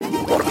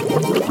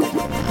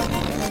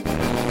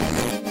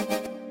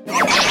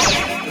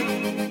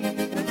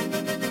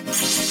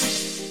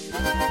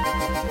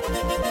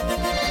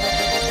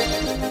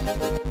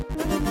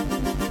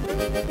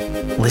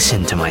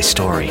Listen to my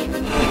story.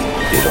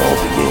 It all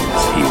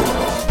begins here.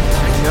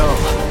 I know.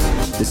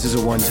 This is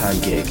a one-time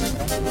gig.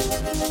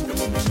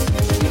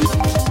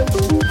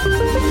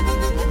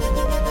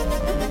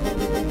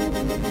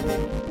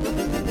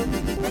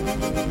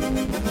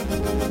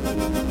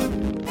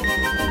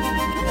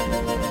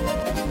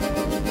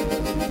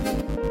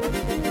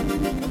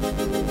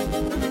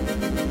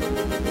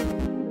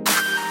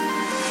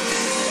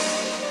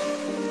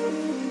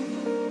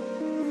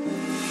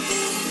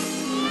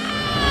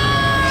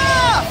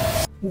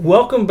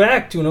 Welcome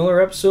back to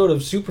another episode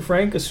of Super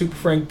Frank, a Super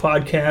Frank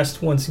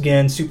podcast. Once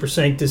again, Super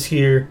Sanctus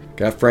here.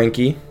 Got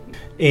Frankie.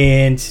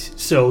 And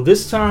so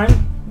this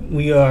time,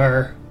 we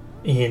are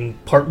in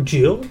Part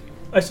Jill,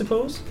 I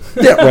suppose.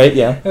 Yeah, right,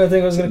 yeah. I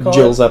think I was going to call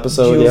Jill's it.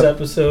 episode, Jill's yep.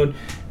 episode.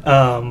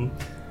 I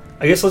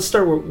guess let's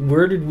start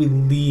where did we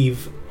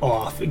leave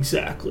off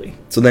exactly?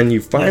 So then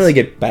you finally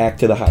get back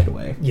to the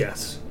hideaway.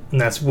 Yes. And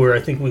that's where I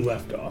think we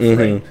left off,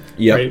 Mm-hmm. right?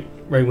 Yep.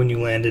 Right when you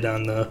landed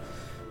on the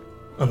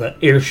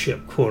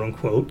airship, quote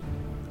unquote.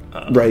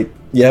 Right.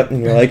 Yep.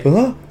 And you're like,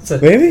 well,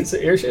 maybe? It's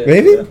an airship.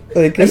 Maybe? Yeah.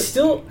 Like, I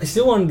still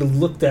wanted to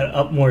look that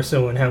up more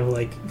so and have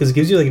because it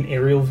gives you like an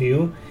aerial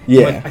view.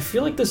 Yeah. Like, I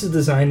feel like this is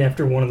designed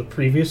after one of the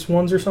previous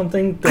ones or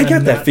something. I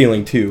got that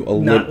feeling too.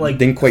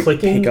 Didn't quite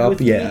pick up.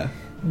 Yeah.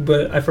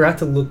 But I forgot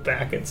to look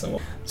back at some.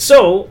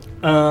 So,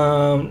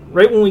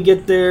 right when we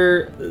get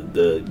there,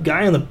 the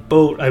guy on the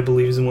boat, I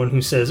believe, is the one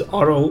who says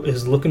Otto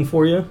is looking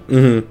for you.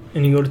 Mm-hmm.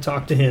 And you go to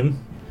talk to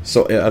him.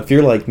 So if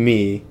you're like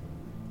me,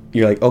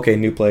 you're like, okay,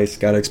 new place,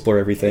 gotta explore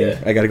everything. Yeah.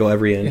 I gotta go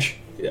every inch.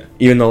 Yeah.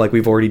 Even though like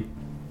we've already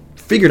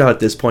figured out at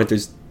this point,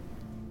 there's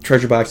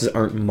treasure boxes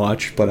aren't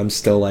much, but I'm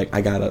still like,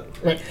 I gotta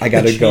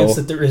the go. Chance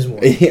that there is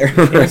one. Yeah, right.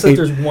 The chance that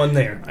there's one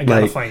there. I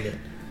gotta find it.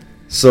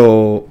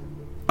 So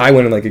I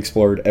went and like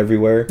explored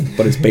everywhere,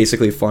 but it's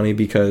basically funny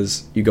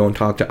because you go and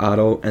talk to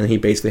Otto, and he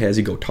basically has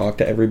you go talk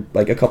to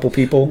a couple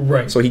people.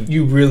 Right. So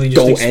you really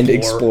just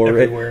explore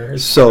it.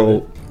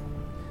 So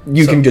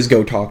you can just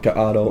go talk to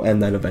Otto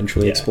and then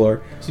eventually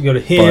explore. So you go to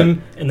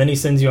him, and then he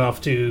sends you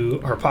off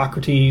to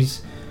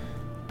Harpocrates,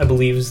 I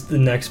believe is the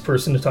next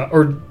person to talk.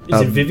 Or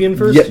is it Vivian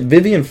first? Yeah,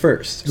 Vivian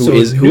first, who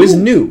is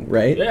new,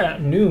 right? Yeah,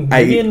 new.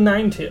 Vivian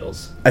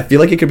Ninetails. I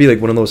feel like it could be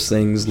like one of those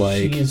things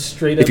like she is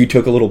straight up, if you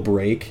took a little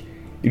break,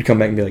 you'd come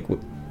back and be like,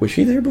 was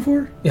she there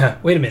before? Yeah,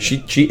 wait a minute.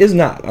 She is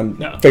not. I'm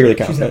fairly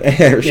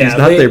confident. She's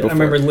not there before. I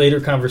remember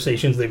later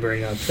conversations they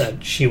bring up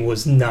that she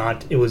was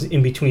not. It was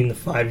in between the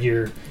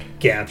 5-year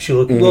gap. She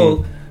looked.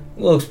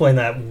 We'll explain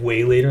that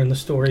way later in the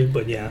story,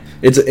 but yeah.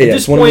 At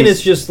this point,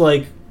 it's just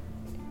like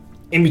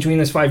in between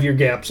this 5-year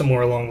gap,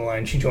 somewhere along the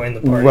line, she joined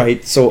the party.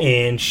 Right. So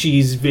and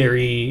she's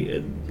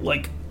very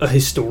like a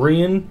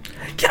historian.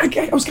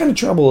 I was kind of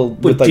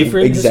troubled with like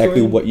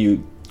exactly what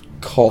you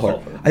call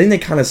her. I think they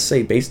kind of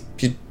say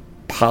she's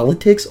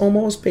politics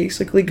almost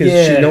basically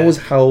because she knows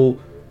how.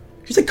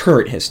 She's a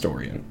current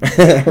historian.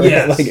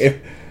 Yes.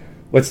 Like,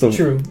 what's the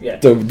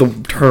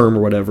the term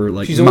or whatever?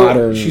 Like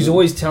modern. She's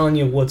always telling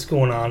you what's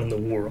going on in the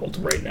world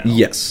right now.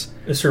 Yes,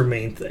 it's her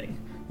main thing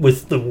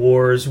with the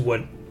wars.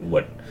 What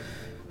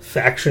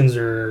factions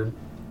or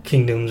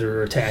kingdoms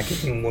are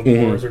attacking? What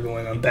wars are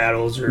going on?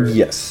 Battles or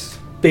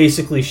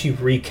Basically, she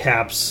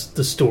recaps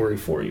the story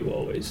for you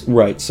always.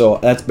 Right. So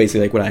that's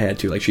basically like what I had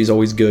to. Like she's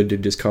always good to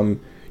just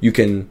come. You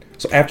can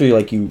after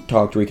you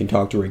talk to her, you can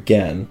talk to her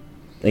again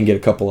and get a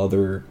couple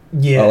other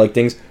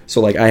things.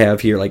 So like I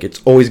have here, like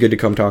it's always good to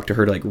come talk to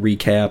her to like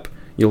recap.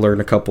 You'll learn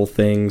a couple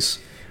things.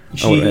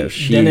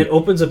 Then it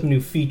opens up a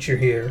new feature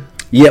here.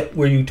 Yep.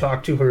 Where you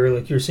talk to her,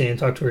 like you're saying,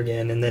 talk to her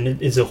again, and then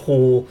it is a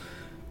whole.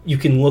 You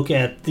can look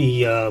at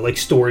the like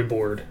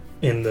storyboard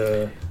in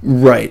the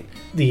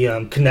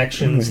the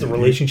connections, the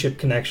relationship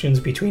connections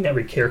between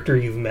every character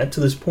you've met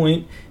to this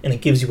point, and it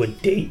gives you a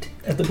date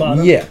at the bottom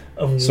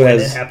of when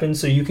it happened,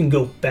 so you can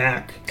go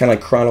back. Kind of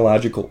like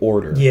chronological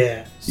order.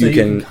 Yeah, so you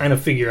can kind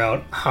of figure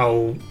out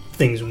how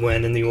things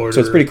went in the order. So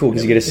it's pretty cool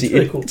because you get to see,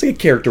 it's like a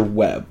character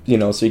web,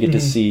 so you get to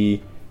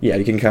see,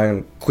 you can kind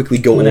of quickly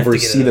go over,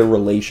 see the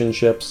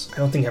relationships. I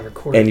don't think I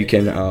recorded and you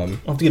can, I'll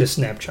have to get a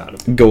snapshot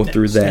of it. Go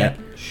through that.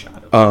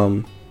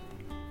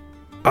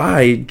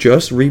 I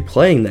just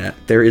replaying that.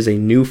 There is a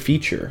new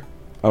feature.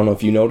 I don't know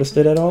if you noticed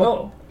it at all.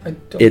 Oh, I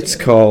don't. It's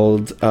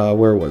called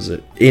where was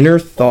it? Inner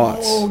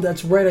Thoughts. Oh,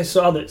 that's right. I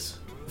saw this.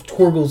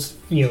 Torgal's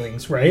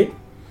feelings, right?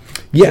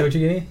 Yeah. Is that what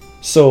you're getting?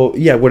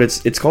 So what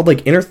it's called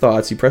like Inner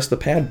Thoughts. You press the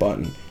pad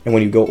button, and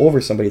when you go over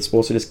somebody, it's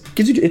supposed to just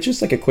gives you. It's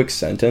just like a quick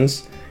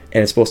sentence,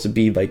 and it's supposed to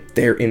be like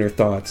their inner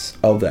thoughts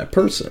of that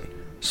person.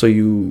 So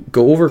you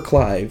go over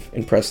Clive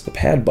and press the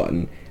pad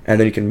button, and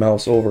then you can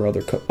mouse over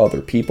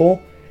other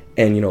people.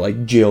 And,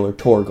 like Jill or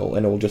Torgal,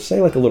 and it will just say,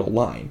 like, a little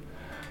line.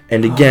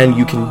 And again,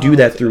 you can do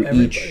that through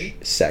each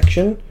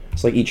section.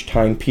 So, like, each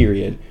time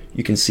period,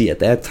 you can see at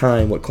that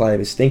time what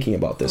Clive is thinking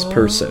about this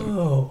person.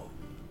 Oh.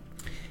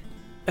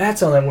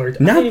 That's how that works.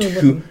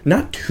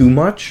 Not too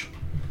much.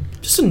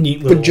 Just a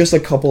neat little... But just a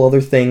couple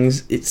other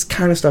things. It's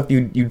kind of stuff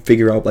you'd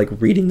figure out, like,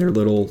 reading their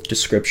little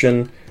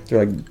description.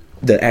 They're, like,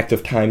 the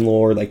active time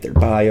lore, like, their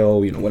bio,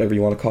 whatever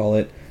you want to call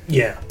it.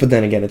 Yeah. But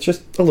then again, it's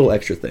just a little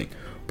extra thing.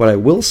 But I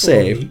will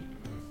say,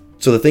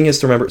 so the thing is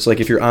to remember, so like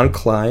if you're on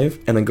Clive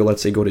and then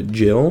let's say go to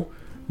Jill,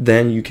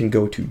 then you can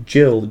go to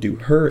Jill to do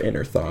her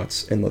inner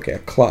thoughts and look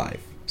at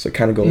Clive. So it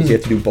kind of goes, you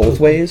have to do both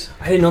ways.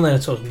 I didn't know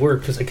that's how it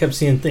worked, because I kept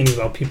seeing things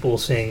about people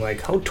saying,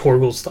 like, how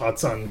Torgal's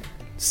thoughts on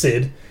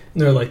Sid.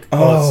 And they're like,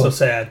 oh, it's so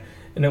sad.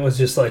 And it was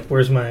just like,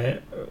 where's my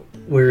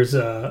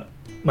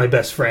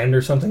best friend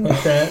or something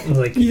like that? And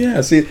like,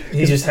 yeah, see,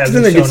 he just hasn't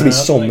then there gets to be shown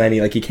up, so many,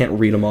 like you can't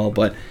read them all,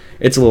 but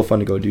it's a little fun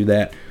to go do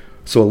that.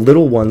 So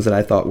little ones that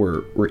I thought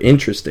were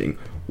interesting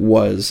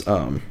was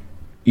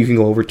you can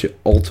go over to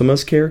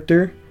Ultima's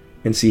character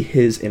and see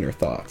his inner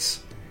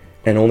thoughts.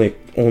 And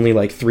only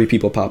like 3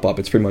 people pop up.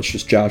 It's pretty much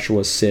just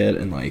Joshua, Sid,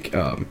 and like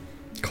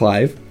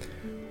Clive.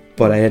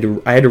 But I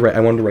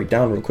wanted to write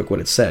down real quick what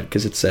it said,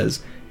 because it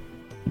says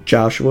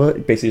Joshua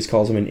basically just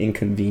calls him an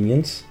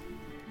inconvenience,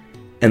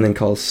 and then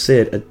calls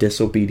Sid a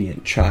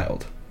disobedient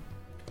child.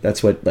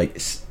 That's what like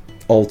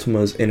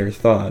Ultima's inner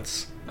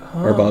thoughts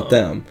are about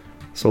them.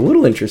 So a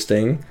little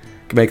interesting.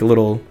 Can make a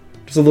little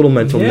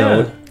mental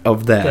note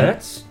of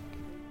that.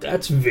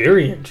 That's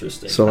very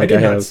interesting. So like I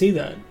did not see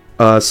that.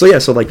 So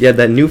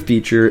that new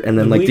feature, and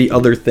then like the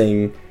other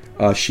thing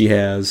she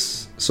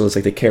has, so it's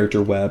like the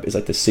character web is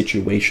like the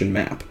situation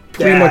map.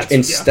 Pretty much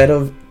instead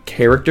of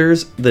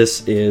characters,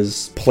 this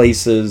is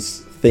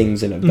places,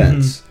 things, and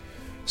events. Mm-hmm.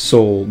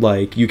 So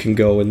like you can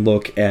go and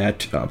look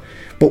at,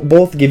 but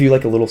both give you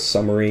like a little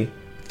summary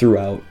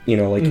throughout. You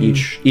know, like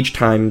each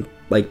time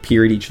like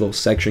period, each little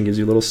section gives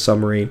you a little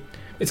summary.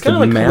 It's kind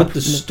of like what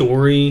the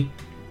story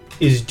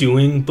is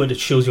doing, but it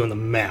shows you on the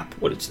map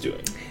what it's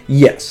doing.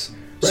 Yes. Right?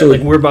 So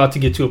like we're about to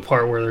get to a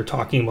part where they're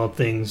talking about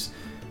things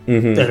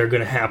that are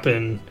going to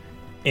happen,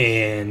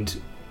 and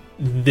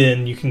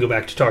then you can go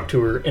back to talk to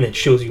her, and it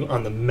shows you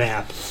on the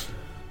map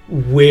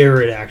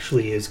where it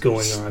actually is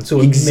going on.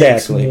 So it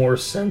makes more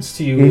sense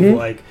to you,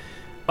 like,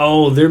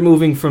 oh, they're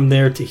moving from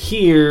there to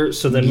here,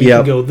 so then we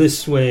can go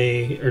this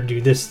way or do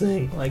this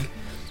thing. Like,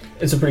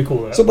 it's a pretty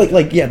cool. So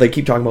they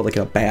keep talking about like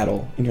a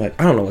battle, and you're like,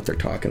 I don't know what they're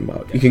talking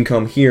about. Yeah. You can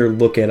come here,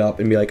 look it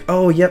up, and be like,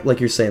 oh, yep, like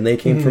you're saying, they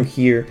came from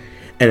here.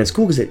 And it's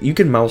cool because you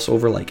can mouse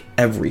over like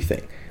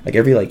everything, like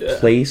every like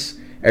place,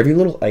 every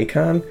little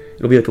icon.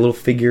 It'll be like a little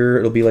figure.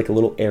 It'll be like a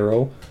little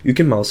arrow. You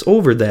can mouse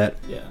over that,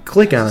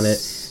 click on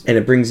it, and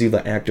it brings you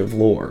the active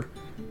lore.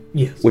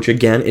 Yes. Which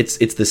again, it's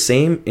the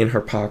same in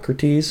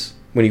Hippocrates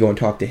when you go and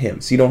talk to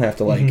him. So you don't have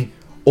to like,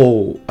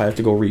 oh, I have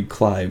to go read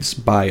Clive's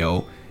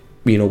bio,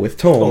 with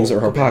tomes or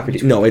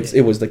Hippocrates. No,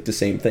 it was like the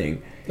same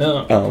thing.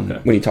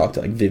 When you talk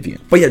to like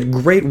Vivian. But yeah,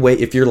 great way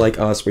if you're like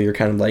us, where you're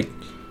kind of like,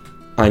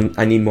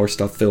 I need more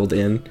stuff filled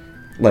in.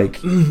 Like,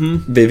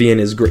 Vivian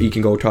is great. You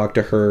can go talk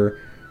to her,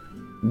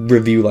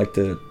 review, like,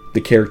 the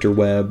character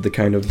web, the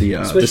kind of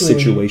the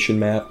situation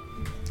map.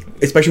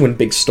 Especially when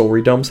big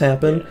story dumps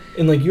happen. Yeah.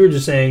 And, like, you were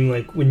just saying,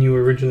 like, when you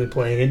were originally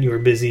playing it, you were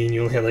busy and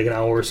you only had, like, an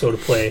hour or so to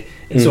play.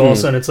 And so all of a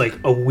sudden it's, like,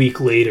 a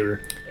week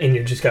later, and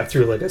you just got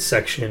through, like, a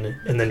section,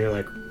 and then you're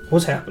like,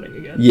 what's happening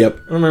again? Yep. I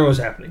don't remember what's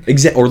happening.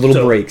 Or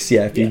little breaks,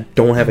 if you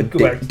don't have a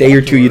day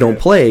or two you don't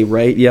play,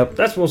 right? Yep.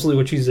 That's mostly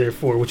what she's there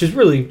for, which is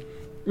really...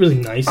 really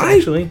nice,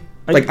 actually.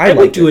 I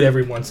would do it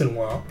every once in a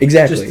while.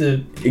 Exactly. Just to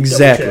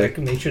double check,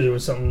 make sure there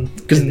was something.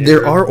 Because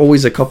there are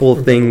always a couple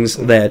of things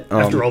that...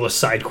 after all the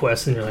side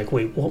quests, and you're like,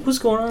 wait, what was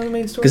going on in the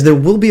main story? Because there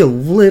will be a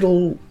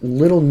little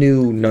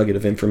new nugget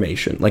of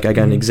information. Like, I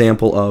got an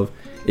example of,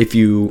 if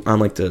you, on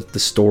like the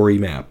story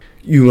map,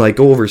 you like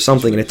go over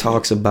something, and it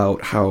talks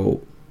about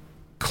how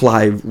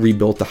Clive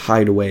rebuilt the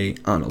hideaway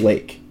on a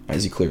lake,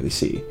 as you clearly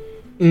see.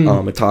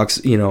 It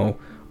talks,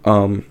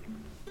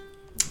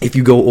 if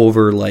you go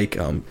over, like,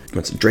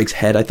 Drake's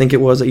head, I think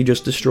it was, that you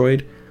just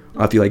destroyed,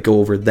 if you, like,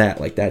 go over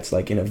that, like, that's,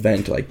 like, an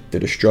event, like,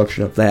 the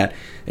destruction of that,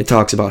 it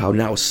talks about how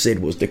now Sid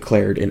was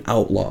declared an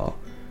outlaw.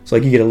 So,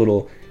 like, you get a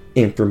little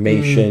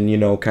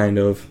information, kind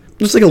of,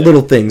 just, like, a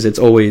little things. It's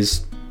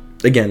always,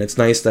 again, it's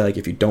nice that, like,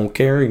 if you don't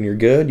care and you're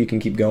good, you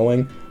can keep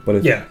going, but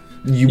if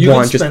you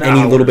want just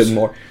any little bit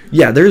more.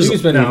 Yeah, there's... You can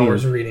spend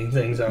hours reading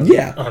things on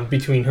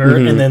between her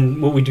and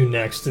then what we do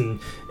next and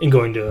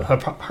going to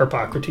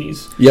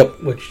Hippocrates.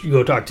 Yep. Which you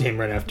go talk to him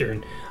right after.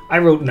 And I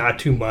wrote not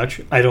too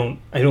much. I don't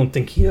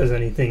think he does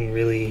anything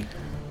really...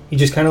 He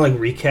just kind of like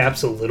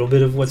recaps a little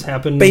bit of what's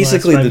happened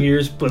basically in the last 5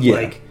 years, but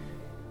like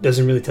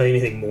doesn't really tell you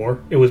anything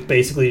more. It was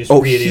basically just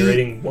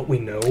reiterating what we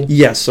know.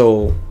 Yeah,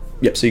 so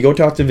you go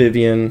talk to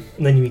Vivian.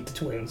 And then you meet the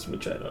twins,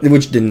 which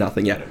did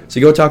nothing, yeah. So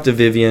you go talk to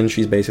Vivian.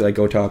 She's basically like,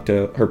 go talk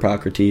to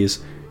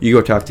Hippocrates. You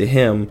go talk to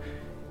him,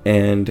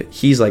 and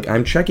he's like,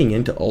 I'm checking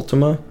into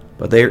Ultima,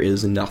 but there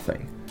is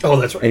nothing. Oh,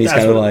 that's right. And he's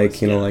kind of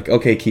like, like,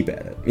 okay, keep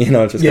at it. It's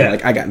just kind of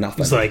like, I got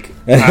nothing. It's like,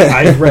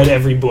 I've read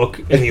every book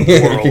in the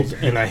world,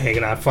 and I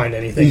cannot find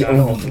anything on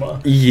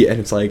Ultima. Yeah, and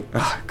it's like,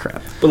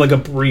 crap. But like a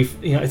brief,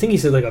 I think he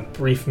said like a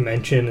brief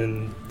mention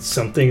and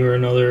something or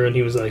another, and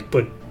he was like,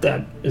 but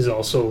that is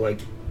also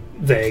like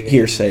vague.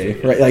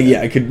 Hearsay, right? Like,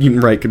 it could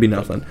be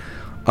nothing.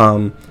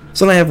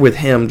 So then I have with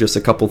him just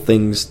a couple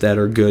things that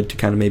are good to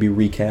kind of maybe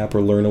recap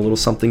or learn a little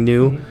something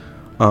new.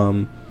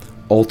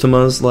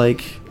 Ultima's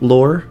like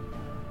lore,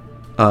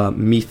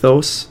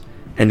 mythos,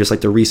 and just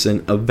like the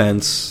recent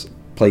events,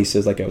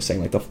 places, like I was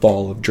saying, like the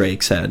fall of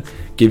Drake's Head,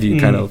 give you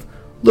kind of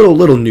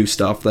little new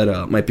stuff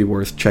that might be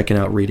worth checking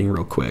out, reading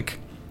real quick.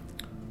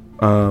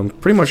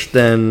 Pretty much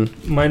then...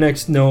 My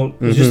next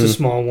note is just a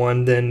small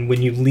one. Then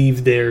when you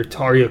leave there,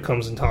 Tarja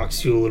comes and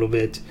talks to you a little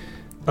bit.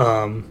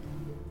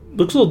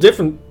 Looks a little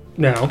different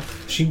now.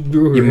 She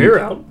grew her hair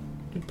out.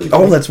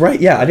 Oh, that's right.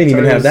 Yeah, I didn't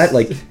even have that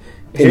like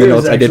in the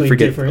notes. I did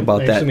forget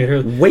about that.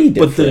 Way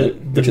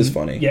different, which is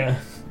funny. Yeah.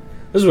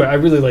 This is why I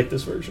really like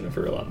this version of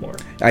her a lot more.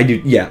 I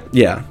do, yeah.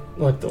 I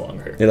like the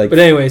longer hair. But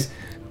anyways,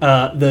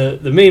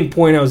 the main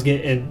point I was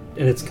getting,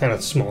 and it's kind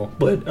of small,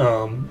 but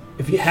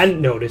if you hadn't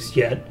noticed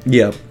yet,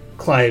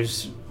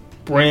 Clive's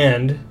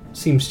brand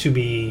seems to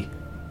be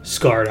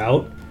scarred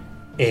out,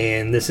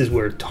 and this is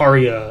where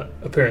Tarja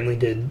apparently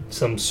did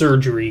some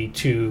surgery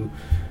to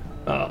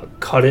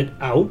cut it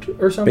out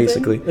or something.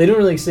 Basically. They don't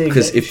really say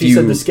that. She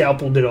said the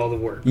scalpel did all the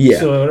work. Yeah.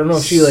 So I don't know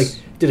if she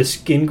did a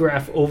skin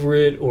graft over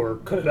it or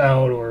cut it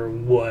out or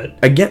what.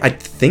 Again, I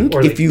think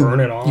if you burn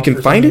it off, you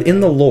can find it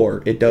in the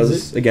lore. It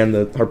does, again,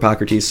 the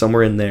Harpocrates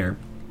somewhere in there.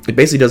 It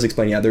basically does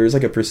explain, there is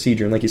like a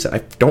procedure, and like you said, I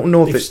don't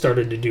know if they've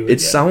started to do it.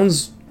 It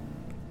sounds...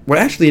 Well,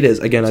 actually it is.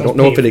 Again, I don't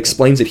know if it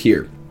explains it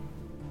here.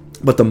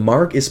 But the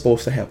mark is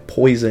supposed to have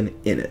poison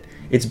in it.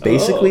 It's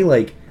basically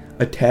like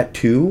a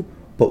tattoo,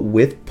 but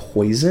with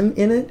poison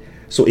in it.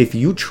 So if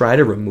you try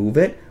to remove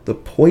it, the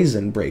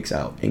poison breaks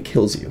out and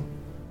kills you.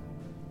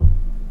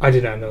 I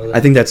did not know that. I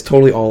think that's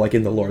totally all like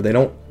in the lore. They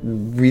don't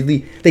really...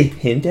 They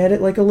hint at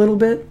it like a little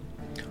bit.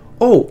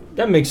 Oh,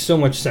 that makes so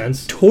much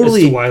sense.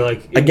 Totally. As to why,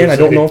 like, again, I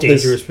don't know if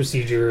this dangerous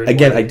procedure.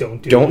 Again, I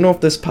don't know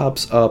if this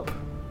pops up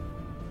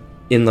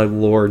in the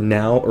lore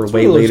now or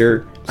way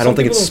later. I don't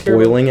think it's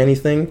spoiling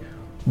anything.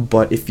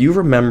 But if you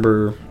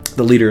remember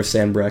the leader of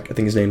Sanbreque, I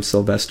think his name's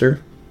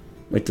Sylvester,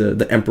 like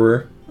the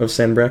emperor of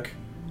Sanbreque,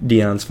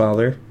 Dion's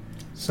father.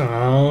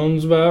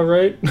 Sounds about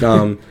right.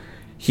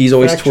 He's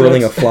always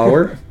twirling a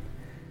flower.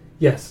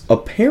 Yes.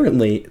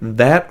 Apparently,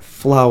 that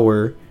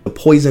flower, the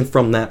poison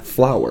from that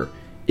flower,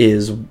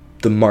 is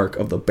the mark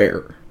of the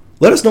bearer.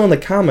 Let us know in the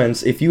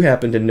comments if you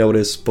happen to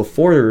notice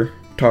before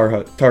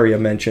Tarja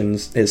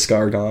mentions his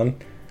scar gone.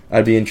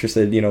 I'd be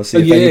interested, see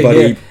if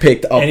anybody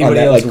picked up on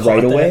that like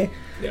right away.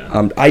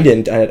 Yeah. I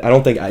didn't. I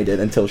don't think I did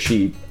until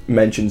she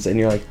mentions it, and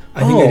you're like,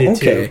 I think I did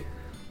too.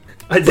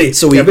 Wait,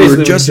 so we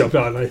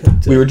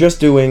were just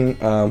doing.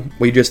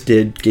 We just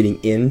did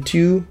getting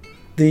into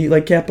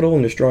the capital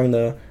and destroying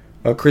the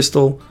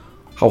crystal.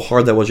 How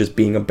hard that was just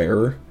being a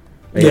bearer.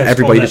 Yes,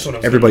 everybody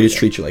just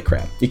treats you like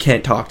crap. You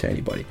can't talk to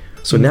anybody.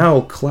 So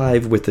now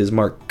Clive, with his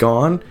mark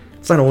gone,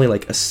 it's not only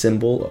like a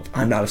symbol of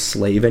I'm not a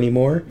slave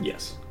anymore.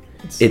 Yes.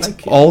 It's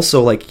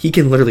also like he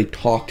can literally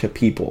talk to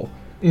people.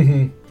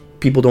 Mm-hmm.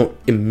 People don't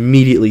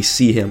immediately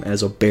see him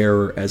as a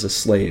bearer, as a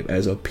slave,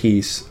 as a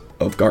piece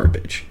of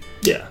garbage.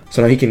 Yeah.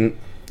 So now he can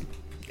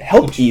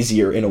help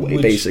easier in a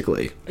way,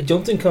 basically. I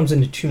don't think comes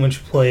into too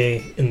much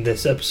play in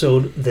this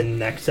episode. The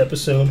next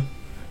episode,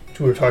 which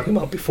we were talking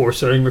about before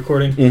starting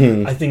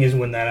recording, I think is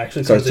when that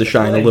actually starts to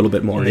shine a little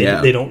bit more.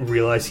 They don't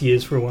realize he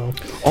is for a while.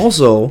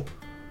 Also,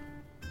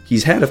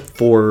 he's had it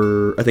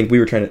for, I think we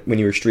were when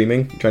you were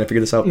streaming, trying to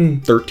figure this out,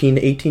 13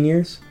 to 18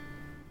 years?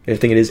 I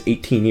think it is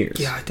 18 years.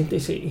 Yeah, I think they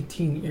say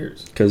 18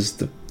 years. Because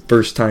the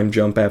first time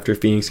jump after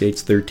Phoenix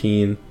Gate's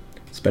 13.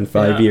 It's been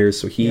 5 years,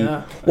 so he...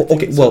 Yeah,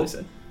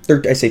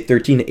 I say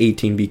 13 to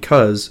 18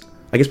 because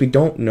I guess we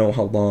don't know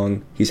how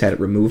long he's had it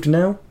removed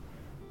now.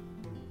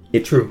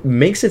 True.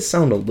 Makes it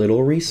sound a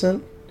little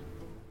recent.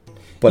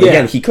 But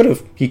again, he could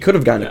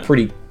have gotten it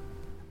pretty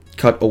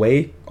cut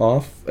away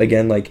off.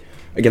 Again, like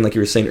you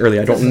were saying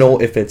earlier, I don't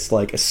know if it's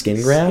like a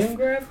skin graft,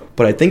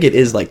 but I think it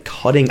is like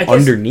cutting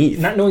underneath.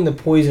 Not knowing the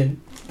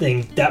poison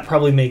thing, that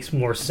probably makes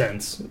more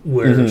sense.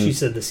 Where she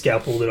said the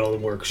scalpel did all the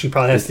work. She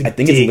probably has to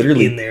dig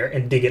in there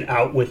and dig it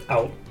out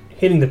without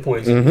hitting the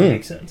poison. That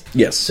makes sense.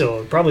 Yes.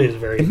 So it probably is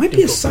very... It might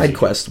be a side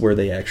quest where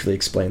they actually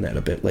explain that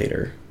a bit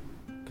later.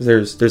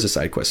 Because there's a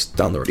side quest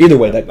down the road. Either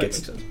way, that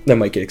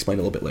might get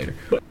explained a little bit later.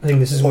 But I think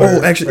this is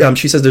where... Oh, actually,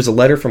 she says there's a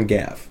letter from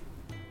Gav.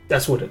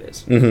 That's what it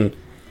is. Mm-hmm.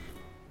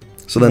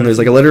 So then there's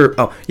like a letter...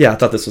 Oh, yeah, I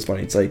thought this was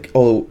funny. It's like,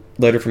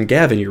 letter from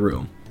Gav in your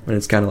room. And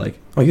it's kind of like,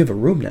 you have a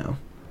room now.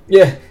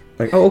 Yeah.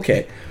 Like,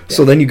 okay. Yeah.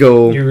 So then you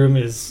go... Your room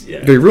is...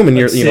 Yeah. Your room and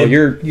you're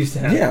used to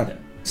have... Yeah.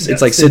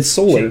 It's like Sid's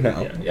solar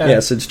now. Yeah,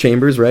 Sid's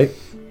chambers, right?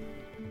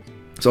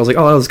 So I was like,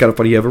 that was kind of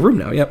funny. You have a room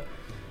now. Yep.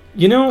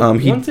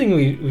 One thing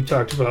we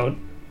talked about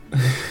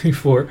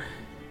before...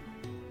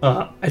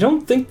 I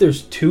don't think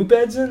there's 2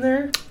 beds in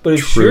there, but it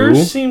sure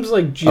seems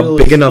like Jill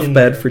a big enough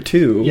bed for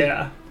 2.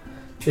 Yeah.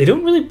 They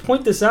don't really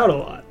point this out a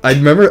lot. I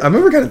remember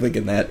kind of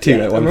thinking that too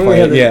at one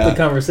point. We had the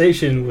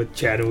conversation with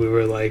Chad, and we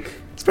were like,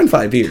 "It's been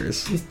 5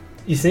 years.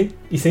 You think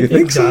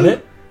they've done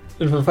it?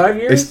 And for 5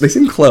 years, they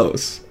seem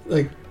close.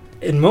 Like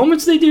in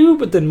moments they do,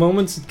 but then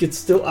moments it gets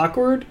still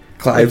awkward.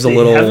 Clive's a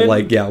little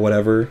like,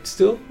 whatever.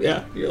 Still,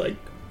 yeah. You're like,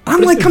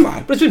 I'm like, come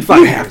on. But it's been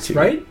 5 years,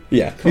 right?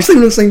 Yeah. You're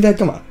sleeping in the same bed.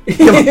 Come on.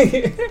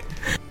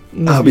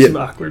 Must be some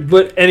awkward.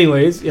 But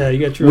anyways, yeah,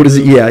 you got your... What is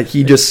it? Yeah,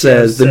 he just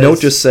says... The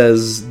note just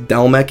says,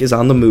 Dalmec is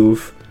on the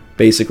move,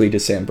 basically to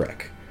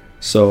Sanbreque.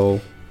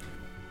 So...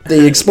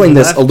 They explain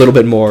this a little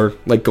bit more,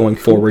 like, going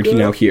forward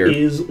here.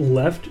 Is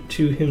left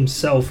to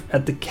himself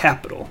at the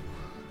capital.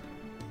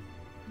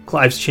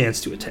 Clive's chance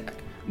to attack.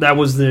 That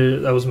was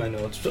my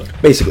notes. So.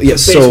 Basically,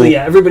 yes. Basically,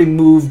 yeah, everybody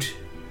moved.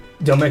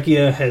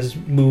 Dhalmekia has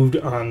moved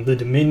on the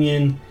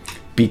Dominion.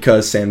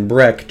 Because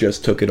Sanbreque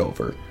just took it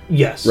over.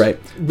 Yes. Right.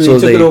 They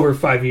took it over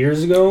 5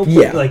 years ago. But,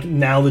 yeah. like,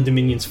 now the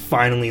Dominion's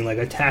finally, like,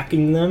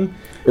 attacking them.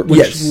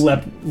 Which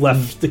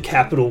left the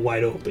capital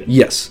wide open.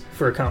 Yes.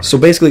 For a counter. So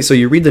basically, so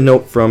you read the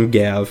note from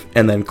Gav,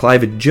 and then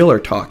Clive and Jill are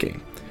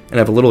talking. And I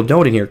have a little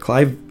note in here.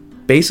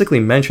 Clive basically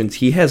mentions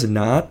he has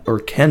not or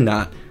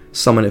cannot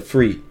summon it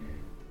free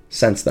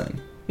since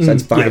then.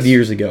 Since 5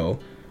 years ago.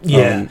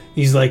 Yeah.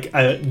 He's like,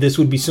 this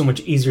would be so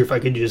much easier if I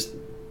could just...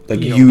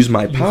 Like, use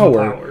my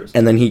power.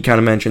 And then he kind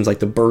of mentions, like,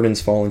 the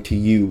burden's falling to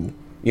you,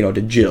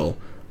 to Jill,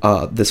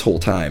 this whole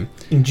time.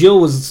 And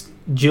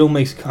Jill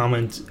makes a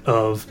comment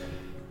of...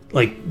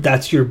 Like,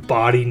 that's your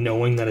body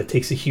knowing that it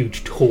takes a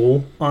huge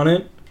toll on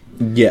it.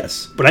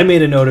 Yes. But I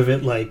made a note of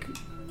it, like,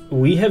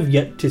 we have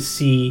yet to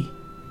see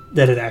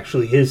that it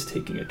actually is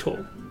taking a toll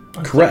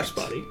on Clive's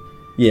body.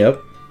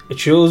 Yep. It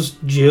shows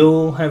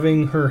Jill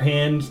having her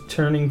hand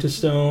turning to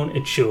stone.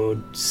 It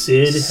showed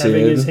Sid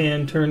having his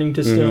hand turning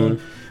to stone.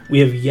 Mm-hmm. We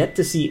have yet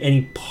to see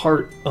any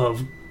part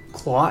of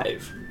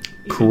Clive.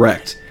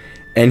 Correct.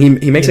 And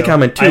he makes a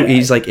comment, too.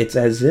 He's like, it's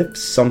as if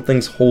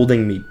something's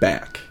holding me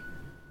back.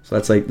 So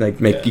that's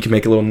you can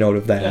make a little note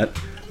of that.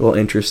 Yeah. A little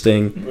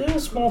interesting. Little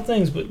small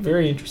things, but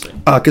very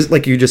interesting. Because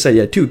like you just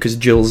said, too, because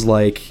Jill's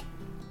like,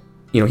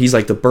 he's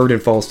like, the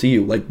burden falls to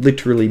you. Like,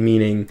 literally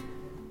meaning,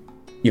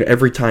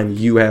 every time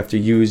you have to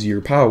use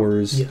your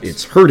powers,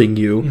 it's hurting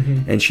you.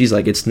 Mm-hmm. And she's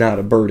like, it's not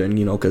a burden,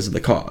 because of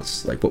the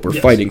cause. Like, what we're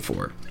fighting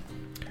for.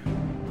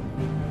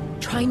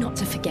 Try not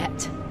to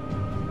forget.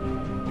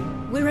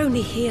 We're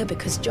only here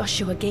because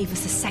Joshua gave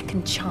us a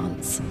second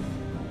chance.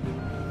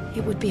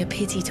 It would be a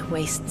pity to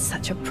waste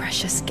such a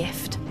precious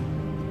gift.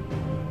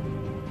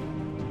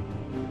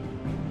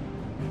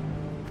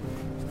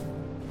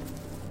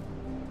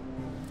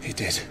 He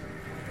did.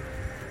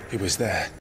 He was there.